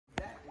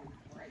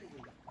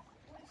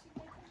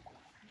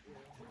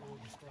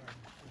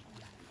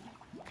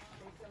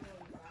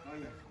Set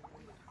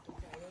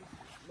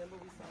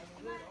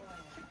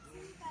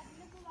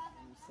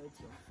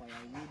your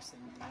firewood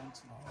and you want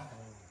to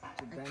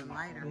burn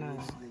lighter.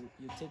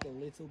 You take a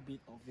little bit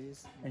of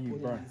this And you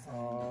put burn. it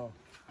Oh.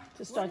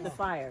 To start the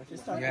fire. To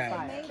start the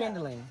fire.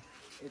 Kindling.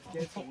 It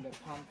gets from the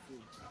palm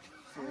fruit.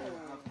 So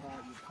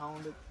after you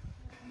pound it,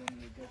 then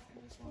you get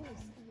this one from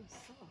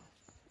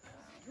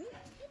it.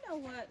 You know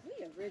what? We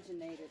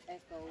originated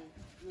eco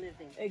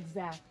living.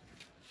 Exactly.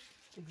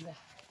 Exactly.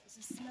 Does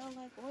it smell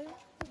like oil?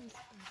 Yeah,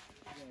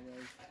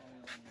 there's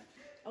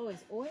Oh,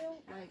 it's oil?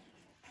 Like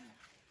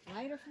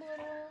lighter fluid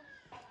oil?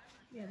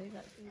 Yeah, they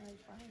got some like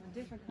fire. A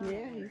different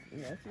kind.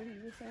 Yeah, that's what he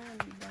was saying.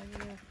 He brought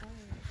it in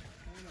fire.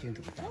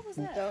 What was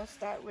that? Don't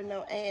start with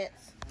no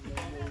ants.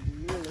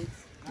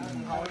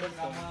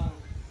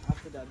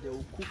 after that they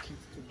will cook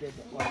it to get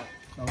the oil.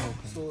 Oh, okay.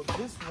 So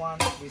this one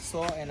we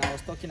saw, and I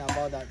was talking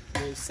about that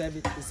they serve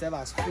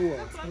as fuel.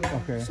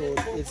 Okay. So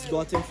it's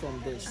gotten from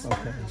this.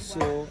 Okay.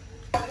 So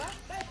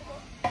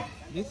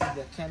this is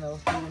the kernel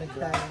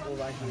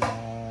over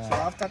here. So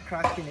after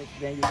cracking it,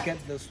 then you get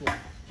this one.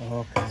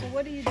 Okay. So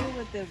what do you do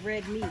with the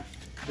red meat?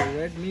 The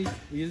red meat,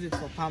 we use it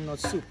for palm nut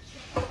soup.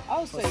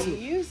 Oh, so you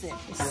use it.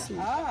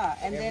 Ah,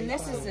 and then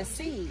this is the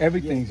seed.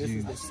 Everything's This is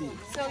used. the seed.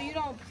 So you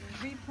don't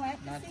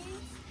replant the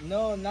seeds?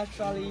 No,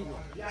 naturally,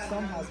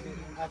 some has been,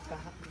 after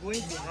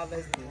going to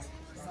harvest this,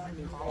 some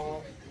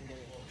before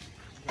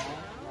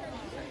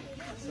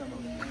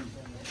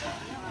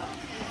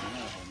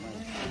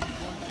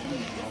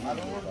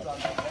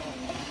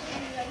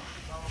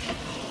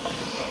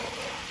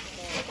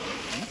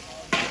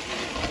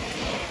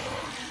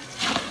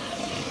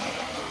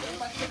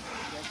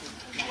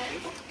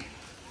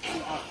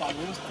after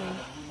roasting,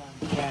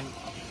 then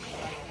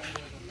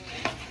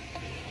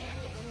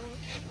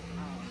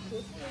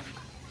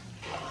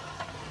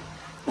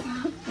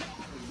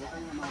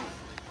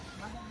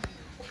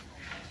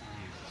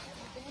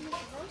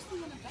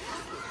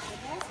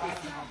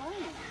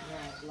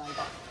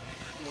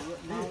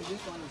now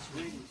this one is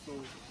ready, so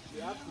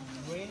you have to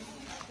drain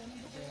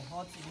the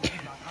hot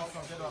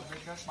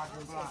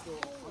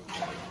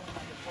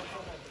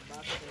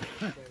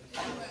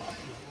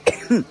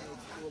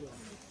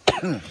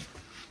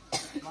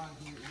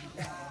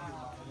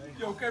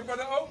You okay,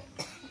 brother? Oh.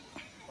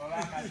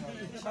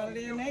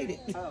 You made it.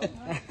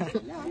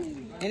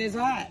 And it's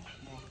hot.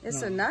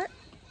 It's a nut?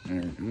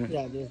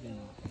 Yeah, this one.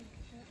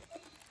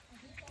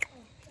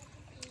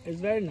 It's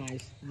very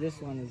nice.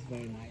 This one is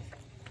very nice.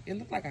 It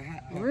looked like a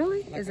hot.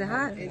 Really? Is it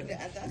hot?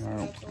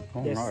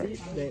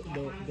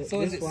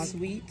 So is it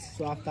sweet?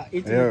 So after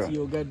eating it,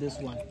 you'll get this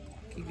one.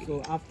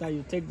 So after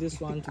you take this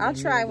one, I'll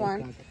try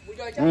one.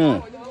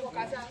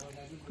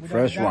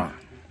 Fresh one.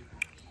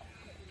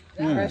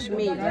 Fresh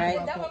meat, right?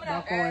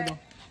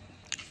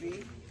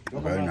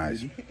 Very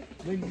nice.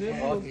 There you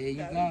go.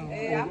 Can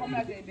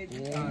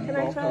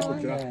I try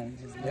one?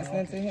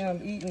 Listen to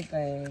him eating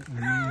things.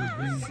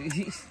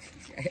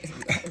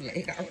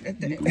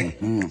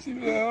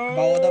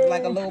 Balled up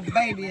like a little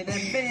baby in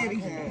that bed.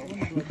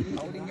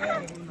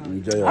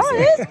 Enjoy yourself. Oh,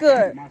 it is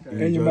good.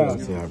 Enjoy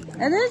yourself.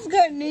 It is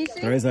good,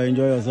 Nishi. Teresa,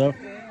 enjoy yourself.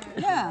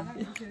 Yeah.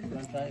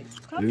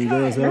 You enjoy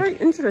yourself? Very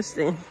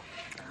interesting.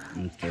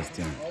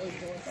 Interesting.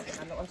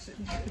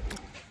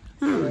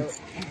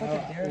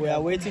 we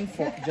are waiting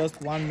for just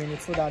 1 minute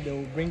so that they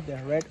will bring the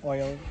red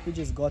oil, which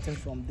is gotten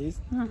from this.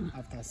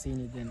 After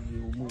seeing it, then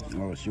we will move.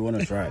 Oh, she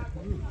wanna try.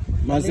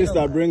 My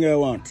sister, bring her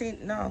one.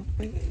 No,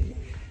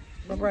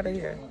 my brother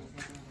here.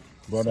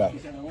 Brother. I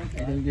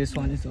think this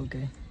one is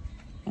okay.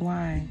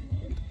 Why?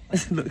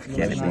 Look,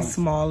 can it be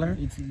smaller?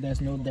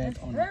 There's no dirt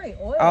on it.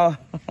 Oh,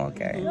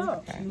 okay.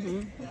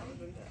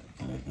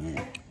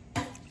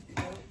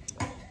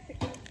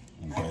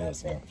 Enjoy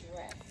yourself.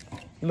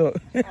 Look.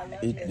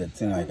 Eat the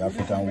thing like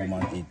African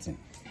woman eating.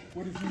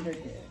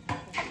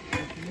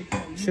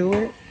 Chew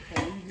it.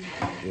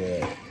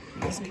 Yeah,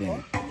 the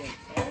skin.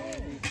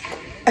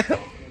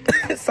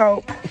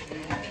 So,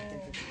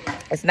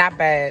 it's not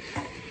bad.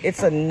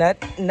 It's a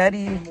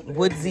nutty,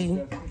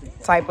 woodsy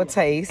type of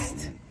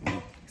taste.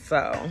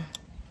 So,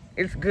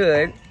 it's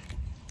good.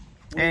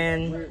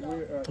 And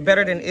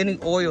better than any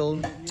oil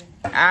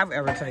I've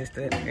ever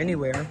tasted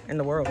anywhere in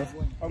the world.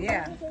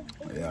 Yeah.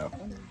 Yeah.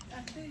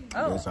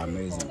 That's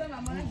amazing.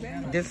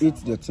 This Eat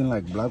the thing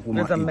like black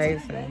woman is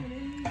amazing.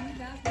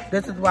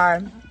 This is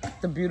why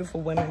the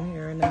beautiful women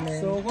here in the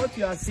men. So what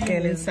you are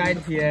seeing inside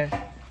here,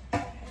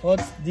 what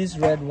this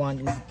red one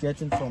is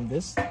getting from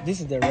this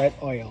is the red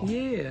oil.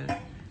 Yeah.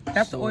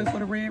 That's the oil for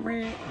the red?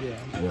 Yeah.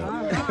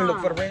 Look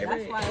for the red.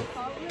 That's why it's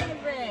called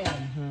red. I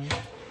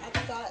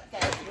thought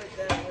that with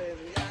the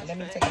Let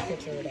me take a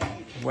picture of that.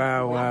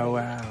 Wow, wow,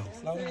 wow.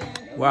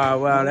 Wow,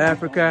 wow,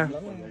 Africa.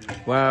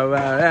 Wow,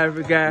 wow,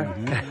 Africa.